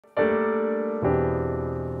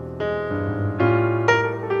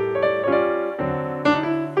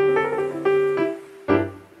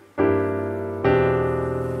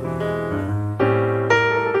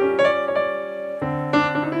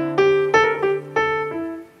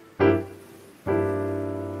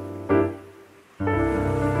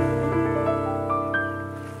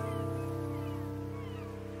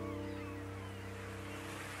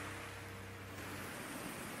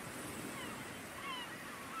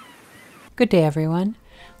Good day, everyone.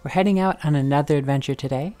 We're heading out on another adventure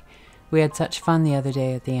today. We had such fun the other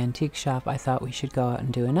day at the antique shop, I thought we should go out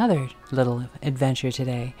and do another little adventure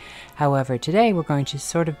today. However, today we're going to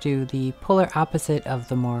sort of do the polar opposite of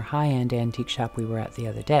the more high-end antique shop we were at the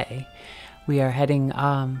other day. We are heading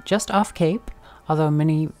just off Cape, although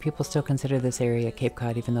many people still consider this area Cape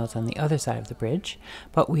Cod even though it's on the other side of the bridge.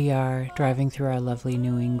 But we are driving through our lovely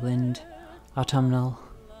New England autumnal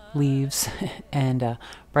leaves and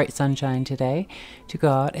bright sunshine today to go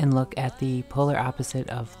out and look at the polar opposite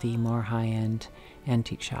of the more high-end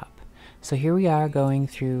antique shop. So here we are going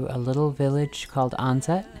through a little village called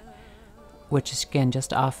Onset, which is again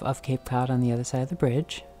just off of Cape Cod on the other side of the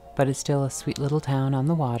bridge, but it's still a sweet little town on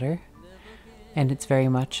the water, and it's very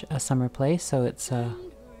much a summer place, so it's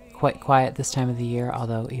quite quiet this time of the year,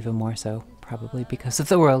 although even more so probably because of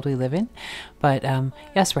the world we live in. But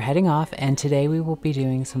yes, we're heading off, and today we will be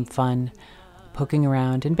doing some fun poking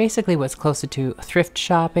around and basically what's closer to thrift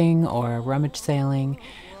shopping or rummage sailing,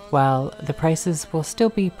 while the prices will still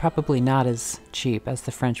be probably not as cheap as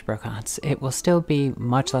the French brocants. It will still be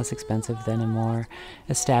much less expensive than a more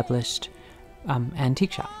established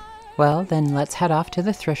antique shop. Well, then let's head off to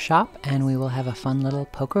the thrift shop and we will have a fun little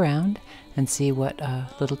poke around and see what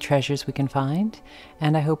little treasures we can find.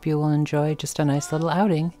 And I hope you will enjoy just a nice little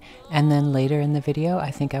outing. And then later in the video, I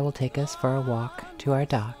think I will take us for a walk to our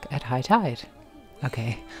dock at high tide.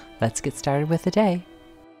 Okay, let's get started with the day.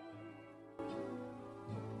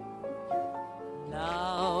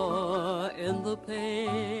 Now in the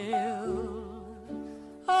pale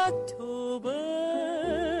October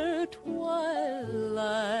twilight.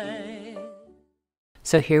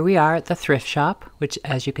 So here we are at the thrift shop, which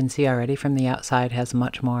as you can see already from the outside has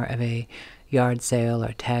much more of a yard sale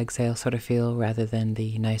or tag sale sort of feel rather than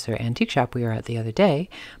the nicer antique shop we were at the other day.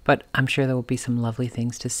 But I'm sure there will be some lovely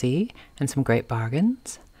things to see and some great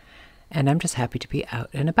bargains. And I'm just happy to be out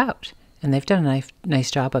and about. And they've done a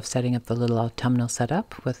nice job of setting up the little autumnal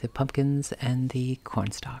setup with the pumpkins and the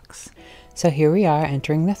corn stalks. So here we are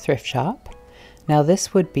entering the thrift shop. Now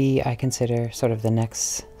this would be, I consider, sort of the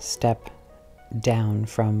next step down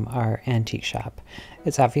from our antique shop.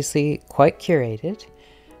 It's obviously quite curated,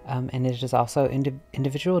 and it is also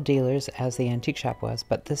individual dealers as the antique shop was,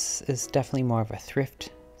 but this is definitely more of a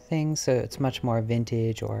thrift thing, so it's much more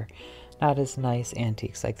vintage or not as nice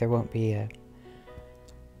antiques. Like there won't be a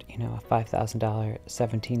 $5,000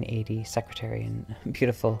 1780 secretary and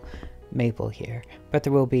beautiful maple here, but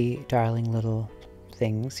there will be darling little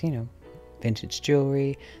things, vintage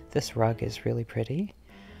jewelry. This rug is really pretty.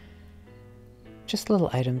 Just little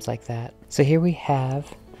items like that. So here we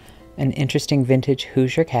have an interesting vintage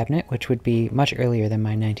Hoosier cabinet, which would be much earlier than my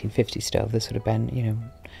 1950 stove. This would have been,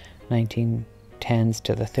 1910s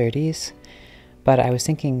to the 30s. But I was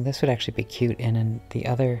thinking this would actually be cute in the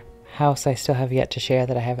other house I still have yet to share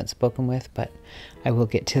that I haven't spoken with, but I will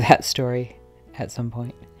get to that story at some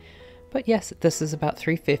point. But yes, this is about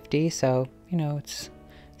 $350, so, it's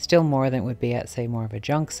still more than it would be at, say, more of a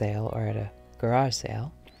junk sale or at a garage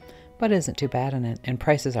sale. But it isn't too bad, and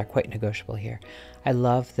prices are quite negotiable here. I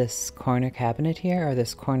love this corner cabinet here, or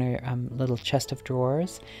this corner little chest of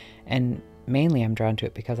drawers, and mainly I'm drawn to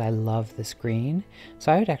it because I love this green.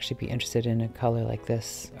 So I would actually be interested in a color like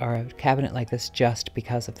this, or a cabinet like this, just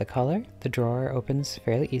because of the color. The drawer opens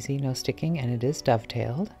fairly easy, no sticking, and it is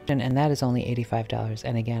dovetailed, and that is only $85.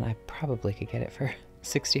 And again, I probably could get it for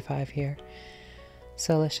 $65 here.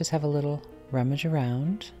 So let's just have a little rummage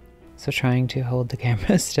around. So trying to hold the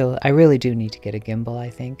camera still. I really do need to get a gimbal, I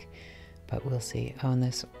think, but we'll see. Oh, and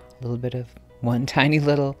this little bit of one tiny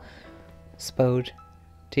little spode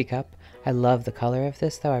teacup. I love the color of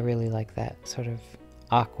this, though. I really like that sort of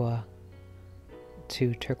aqua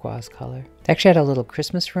to turquoise color. They actually had a little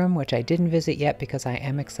Christmas room, which I didn't visit yet because I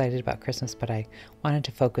am excited about Christmas, but I wanted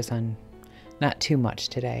to focus on not too much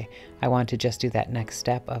today. I want to just do that next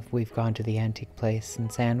step of we've gone to the antique place in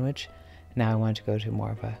Sandwich. Now I want to go to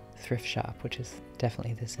more of a thrift shop, which is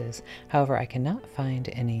definitely this is. However, I cannot find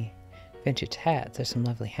any vintage hats. There's some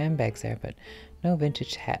lovely handbags there, but no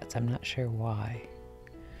vintage hats. I'm not sure why.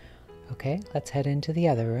 Okay, let's head into the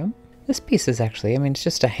other room. This piece is actually, it's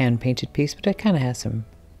just a hand-painted piece, but it kind of has some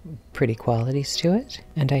pretty qualities to it.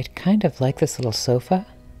 And I kind of like this little sofa.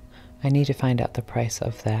 I need to find out the price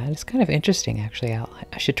of that. It's kind of interesting, actually.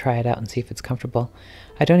 I should try it out and see if it's comfortable.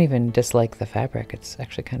 I don't even dislike the fabric. It's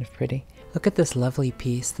actually kind of pretty. Look at this lovely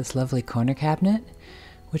piece, this lovely corner cabinet,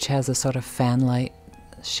 which has a sort of fan-light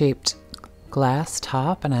shaped glass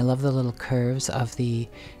top, and I love the little curves of the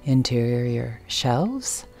interior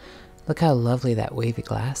shelves. Look how lovely that wavy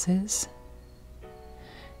glass is.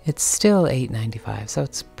 It's still $8.95, so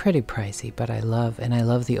it's pretty pricey, but I love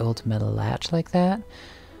the old metal latch like that.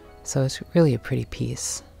 So it's really a pretty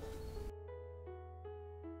piece.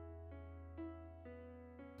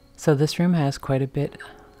 So this room has quite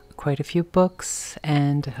a few books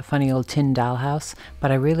and a funny old tin dollhouse,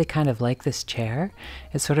 but I really kind of like this chair.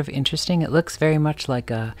 It's sort of interesting. It looks very much like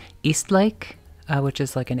a Eastlake, which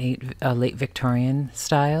is like a late Victorian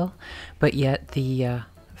style, but yet the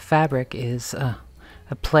fabric is a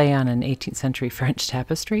play on an 18th century French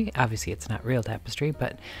tapestry. Obviously it's not real tapestry,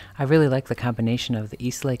 but I really like the combination of the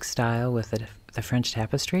Eastlake style with the French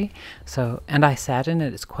tapestry. So, and I sat in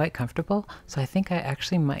it, it's quite comfortable. So I think I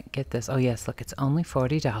actually might get this. Oh yes, look, it's only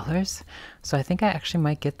 $40. So I think I actually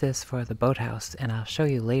might get this for the boathouse, and I'll show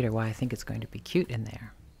you later why I think it's going to be cute in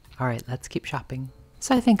there. All right, let's keep shopping.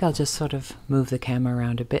 So I think I'll just sort of move the camera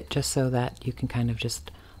around a bit just so that you can kind of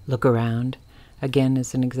just look around. Again,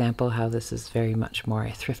 as an example how this is very much more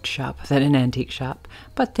a thrift shop than an antique shop,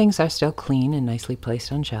 but things are still clean and nicely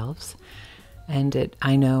placed on shelves. And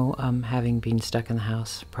I know, having been stuck in the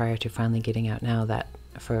house prior to finally getting out now, that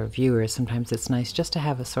for viewers, sometimes it's nice just to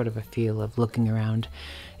have a sort of a feel of looking around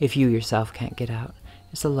if you yourself can't get out.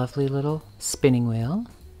 It's a lovely little spinning wheel.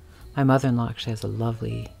 My mother-in-law actually has a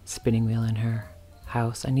lovely spinning wheel in her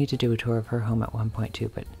house. I need to do a tour of her home at one point too,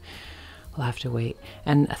 but we'll have to wait.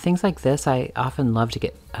 And things like this, I often love to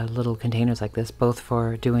get little containers like this, both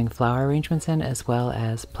for doing flower arrangements in as well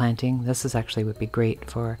as planting. This is actually would be great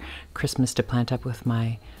for Christmas to plant up with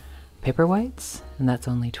my paper whites, and that's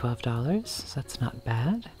only $12, so that's not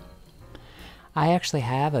bad. I actually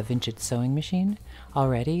have a vintage sewing machine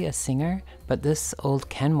already, a Singer, but this old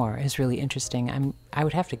Kenmore is really interesting. I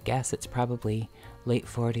would have to guess it's probably late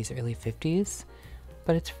 40s, early 50s.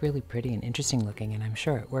 But it's really pretty and interesting looking, and I'm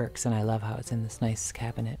sure it works, and I love how it's in this nice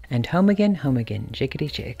cabinet. And home again,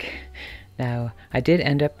 jiggity jig. Now, I did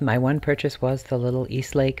end up, my one purchase was the little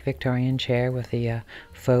Eastlake Victorian chair with the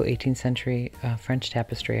faux 18th century French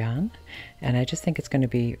tapestry on, and I just think it's going to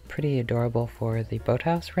be pretty adorable for the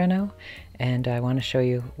boathouse reno, and I want to show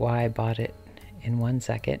you why I bought it in 1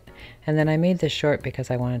 second. And then I made this short because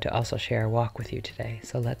I wanted to also share a walk with you today,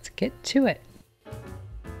 so let's get to it.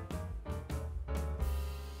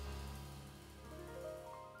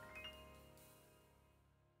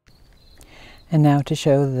 And now to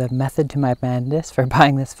show the method to my madness for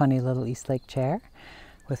buying this funny little Eastlake chair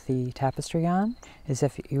with the tapestry on is,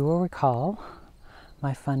 if you will recall,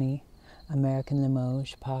 my funny American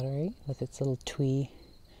Limoges pottery with its little twee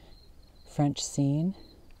French scene.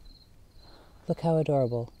 Look how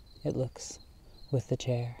adorable it looks with the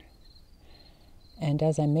chair. And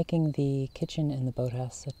as I'm making the kitchen in the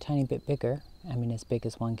boathouse a tiny bit bigger, I mean as big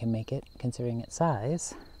as one can make it considering its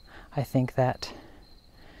size, I think that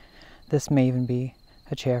this may even be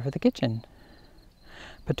a chair for the kitchen.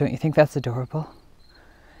 But don't you think that's adorable?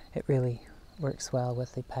 It really works well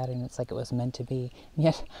with the pattern. It's like it was meant to be. And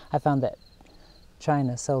yet I found that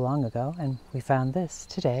china so long ago, and we found this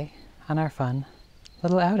today on our fun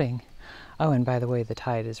little outing. Oh, and by the way, the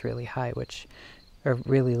tide is really high, or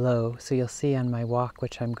really low. So you'll see on my walk,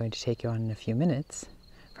 which I'm going to take you on in a few minutes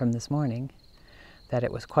from this morning, that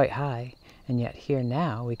it was quite high. And yet here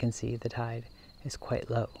now we can see the tide is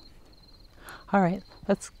quite low. All right,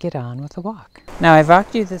 let's get on with the walk. Now, I've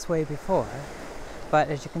walked you this way before, but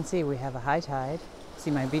as you can see, we have a high tide. See,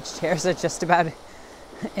 my beach chairs are just about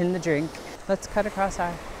in the drink. Let's cut across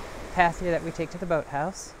our path here that we take to the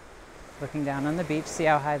boathouse, looking down on the beach, see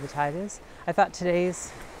how high the tide is. I thought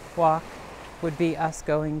today's walk would be us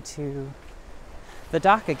going to the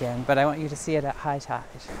dock again, but I want you to see it at high tide.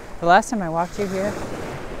 The last time I walked you here,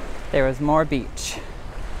 there was more beach.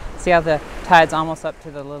 See how the tide's almost up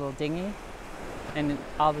to the little dinghy? And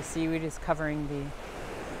all the seaweed is covering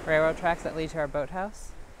the railroad tracks that lead to our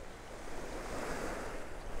boathouse.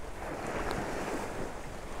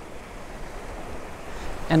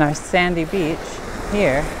 And our sandy beach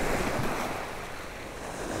here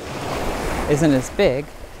isn't as big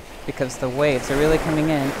because the waves are really coming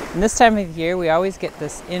in. And this time of year, we always get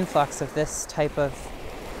this influx of this type of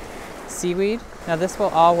seaweed. Now this will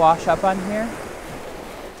all wash up on here,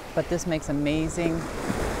 but this makes amazing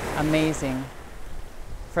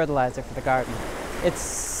fertilizer for the garden. It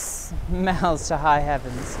smells to high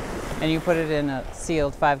heavens, and you put it in a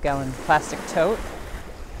sealed 5-gallon plastic tote.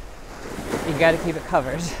 You got to keep it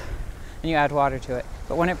covered, and you add water to it.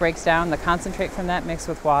 But when it breaks down, the concentrate from that mixed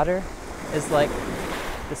with water is like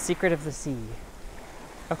the secret of the sea.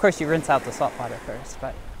 Of course, you rinse out the salt water first,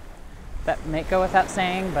 but that may go without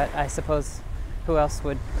saying, but I suppose who else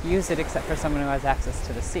would use it except for someone who has access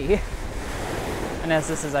to the sea? And as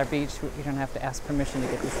this is our beach, you don't have to ask permission to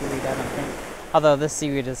get the seaweed, I don't think. Although this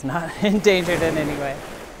seaweed is not endangered in any way.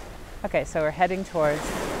 Okay, so we're heading towards,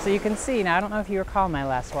 so you can see now, I don't know if you recall my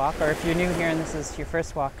last walk, or if you're new here and this is your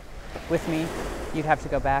first walk with me, you'd have to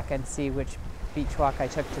go back and see which beach walk I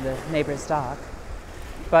took to the neighbor's dock.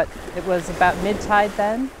 But it was about mid-tide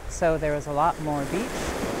then, so there was a lot more beach.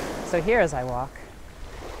 So here as I walk,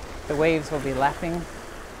 the waves will be lapping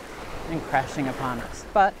and crashing upon us.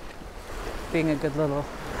 But being a good little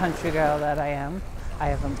country girl that I am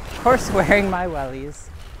of course wearing my wellies.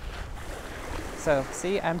 So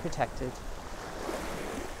see, I'm protected.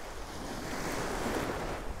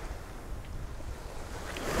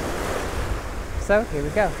 So here we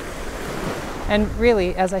go. And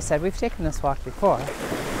really, as I said, we've taken this walk before,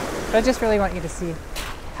 but I just really want you to see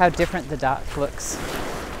how different the dock looks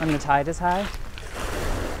when the tide is high.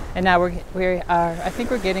 And now I think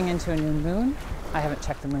we're getting into a new moon. I haven't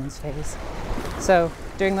checked the moon's phase. So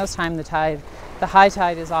during those times, the high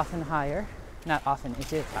tide is often higher. Not often,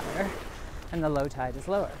 it is higher. And the low tide is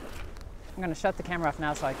lower. I'm going to shut the camera off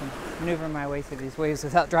now so I can maneuver my way through these waves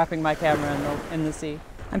without dropping my camera in the sea.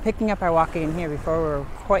 I'm picking up our walking in here before we're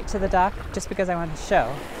quite to the dock, just because I want to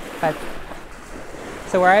show.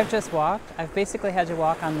 So where I've just walked, I've basically had to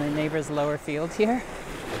walk on the neighbor's lower field here,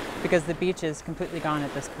 because the beach is completely gone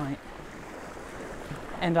at this point.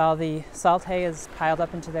 And all the salt hay is piled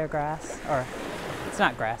up into their grass, or it's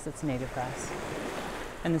not grass, it's native grass.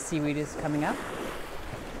 And the seaweed is coming up.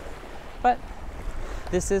 But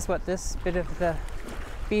this is what this bit of the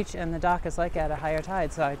beach and the dock is like at a higher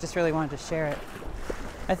tide, so I just really wanted to share it.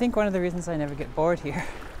 I think one of the reasons I never get bored here,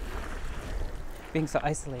 being so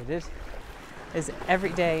isolated, is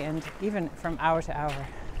every day and even from hour to hour,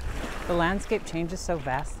 the landscape changes so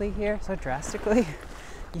vastly here, so drastically.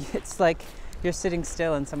 It's like you're sitting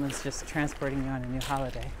still and someone's just transporting you on a new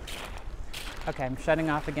holiday. Okay, I'm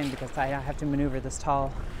shutting off again because I have to maneuver this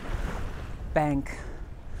tall bank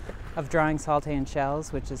of drying salt hay and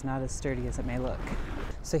shells, which is not as sturdy as it may look.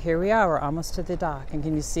 So here we are, we're almost to the dock, and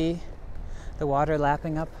can you see the water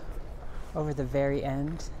lapping up over the very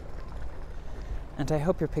end? And I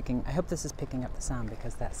hope this is picking up the sound,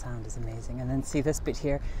 because that sound is amazing. And then see this bit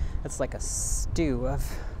here, it's like a stew of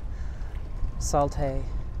salt hay,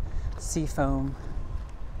 sea foam,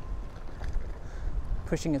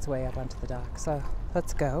 pushing its way up onto the dock. So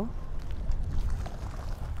let's go.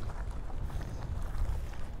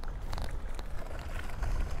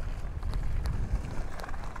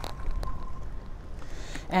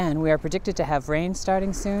 And we are predicted to have rain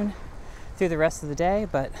starting soon through the rest of the day,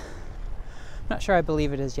 but I'm not sure I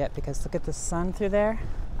believe it is yet, because look at the sun through there.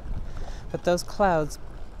 But those clouds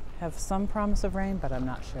have some promise of rain, but I'm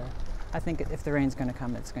not sure. I think if the rain's going to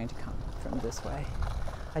come, it's going to come from this way.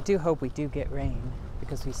 I do hope we do get rain,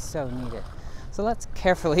 because we so need it. So let's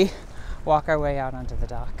carefully walk our way out onto the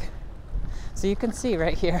dock. So you can see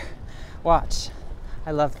right here, watch,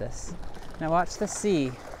 I love this. Now watch the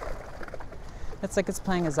sea. It's like it's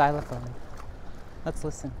playing a xylophone. Let's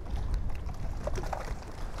listen.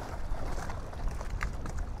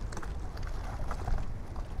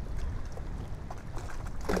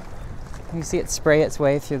 You see it spray its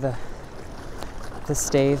way through the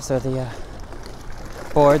staves, or the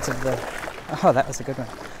boards of the, oh, that was a good one.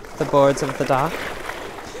 The boards of the dock.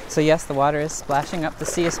 So yes, the water is splashing up, the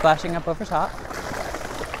sea is splashing up over top.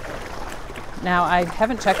 Now, I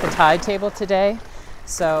haven't checked the tide table today,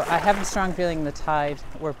 so I have a strong feeling the tide,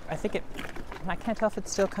 I can't tell if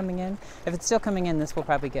it's still coming in. If it's still coming in, this will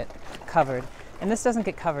probably get covered. And this doesn't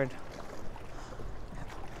get covered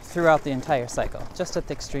throughout the entire cycle, just at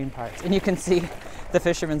the extreme parts. And you can see the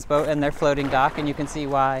fisherman's boat and their floating dock, and you can see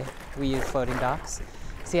why we use floating docks.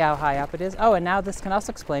 See how high up it is? Oh, and now this can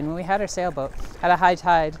also explain, when we had our sailboat at a high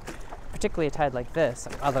tide, particularly a tide like this,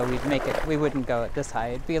 although we wouldn't go at this high,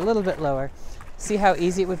 it'd be a little bit lower. See how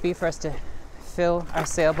easy it would be for us to fill our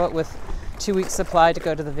sailboat with 2 weeks supply to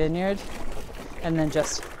go to the vineyard, and then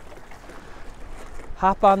just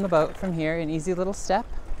hop on the boat from here, an easy little step,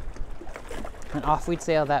 and off we'd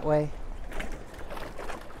sail that way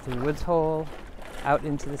through Woods Hole, out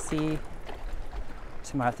into the sea,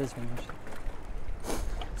 to Martha's Vineyard.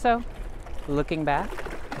 So, looking back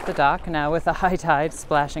at the dock now with a high tide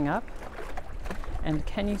splashing up, and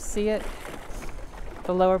can you see it?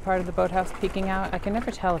 The lower part of the boathouse peeking out. I can never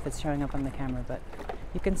tell if it's showing up on the camera, but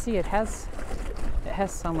you can see it has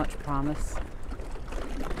so much promise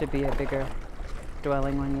to be a bigger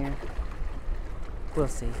dwelling one year. We'll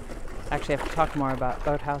see. Actually, I have to talk more about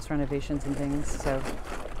boathouse renovations and things,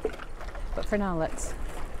 but for now, let's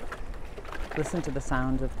listen to the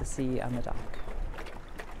sound of the sea on the dock.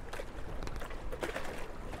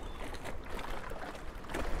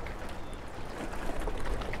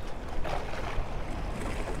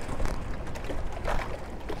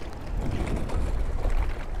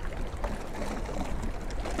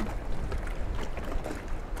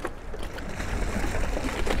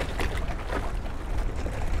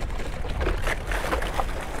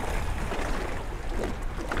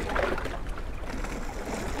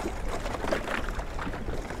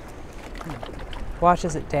 Watch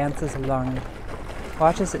as it dances along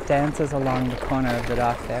the corner of the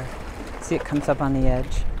dock there. See, it comes up on the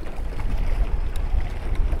edge.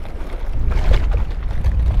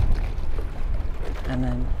 And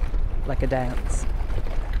then, like a dance,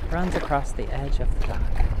 runs across the edge of the dock.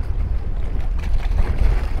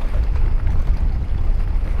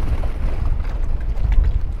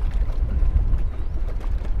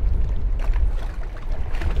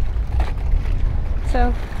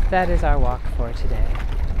 So that is our walk for today.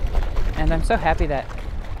 And I'm so happy that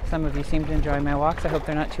some of you seem to enjoy my walks. I hope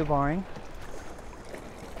they're not too boring.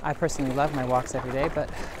 I personally love my walks every day, but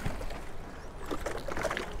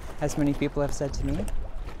as many people have said to me,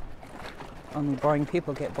 only boring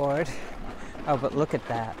people get bored. Oh, but look at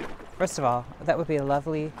that. First of all, that would be a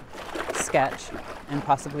lovely sketch and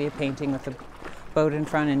possibly a painting with a boat in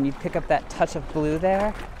front, and you pick up that touch of blue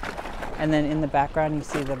there, and then in the background you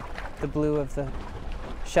see the blue of the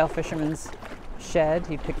shell fisherman's shed.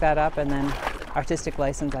 You'd pick that up, and then artistic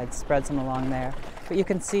license, I'd spread some along there. But you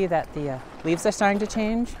can see that the leaves are starting to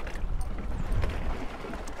change.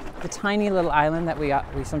 The tiny little island that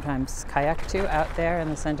we sometimes kayak to out there in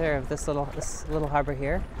the center of this little harbor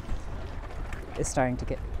here is starting to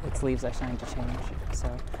get, its leaves are starting to change.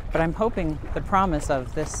 So, but I'm hoping the promise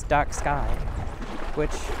of this dark sky,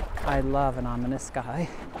 which I love an ominous sky,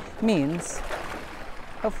 means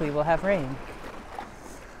hopefully we'll have rain.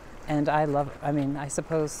 And I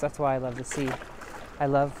suppose that's why I love the sea. I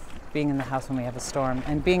love being in the house when we have a storm.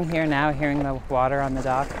 And being here now, hearing the water on the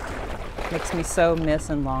dock, makes me so miss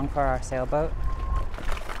and long for our sailboat.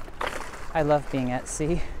 I love being at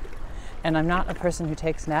sea. And I'm not a person who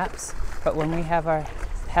takes naps, but when we had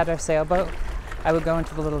our sailboat, I would go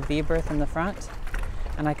into the little V berth in the front,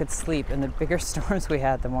 and I could sleep. And the bigger storms we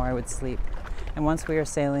had, the more I would sleep. And once we were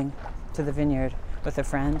sailing to the vineyard with a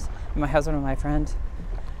friend, my husband and my friend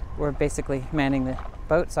were basically manning the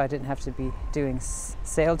boat, so I didn't have to be doing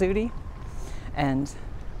sail duty. And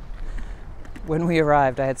when we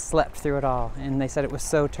arrived, I had slept through it all, and they said it was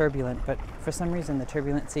so turbulent, but for some reason the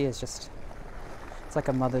turbulent sea is just, it's like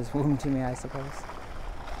a mother's womb to me, I suppose.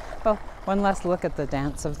 Well, one last look at the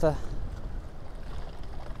dance of the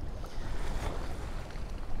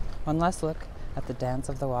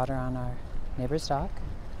water on our neighbor's dock.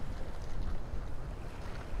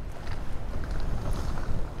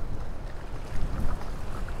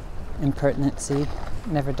 Impertinent sea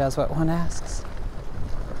never does what one asks.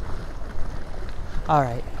 All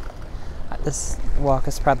right, this walk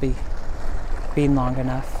has probably been long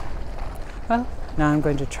enough. Well, now I'm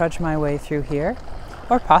going to trudge my way through here,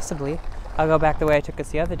 or possibly I'll go back the way I took us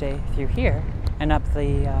the other day, through here and up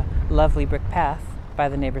the lovely brick path by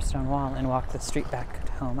the neighbor's stone wall and walk the street back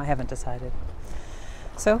home. I haven't decided.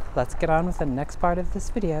 So let's get on with the next part of this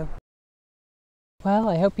video. Well,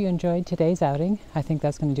 I hope you enjoyed today's outing. I think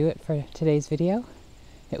that's going to do it for today's video.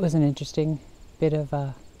 It was an interesting bit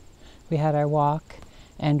of we had our walk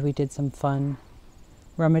and we did some fun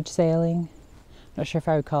rummage sailing. Not sure if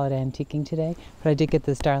I would call it antiquing today, but I did get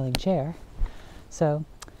this darling chair. So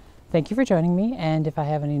thank you for joining me, and if I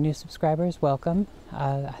have any new subscribers, welcome.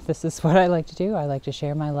 This is what I like to do. I like to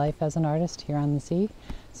share my life as an artist here on the sea.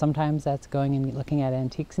 Sometimes that's going and looking at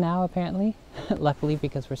antiques now, apparently, luckily,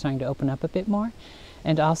 because we're starting to open up a bit more.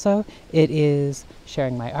 And also, it is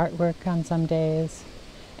sharing my artwork on some days,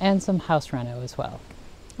 and some house reno as well.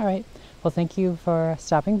 All right, well, thank you for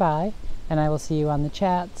stopping by, and I will see you on the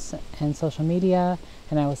chats and social media,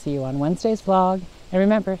 and I will see you on Wednesday's vlog. And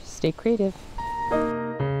remember, stay creative.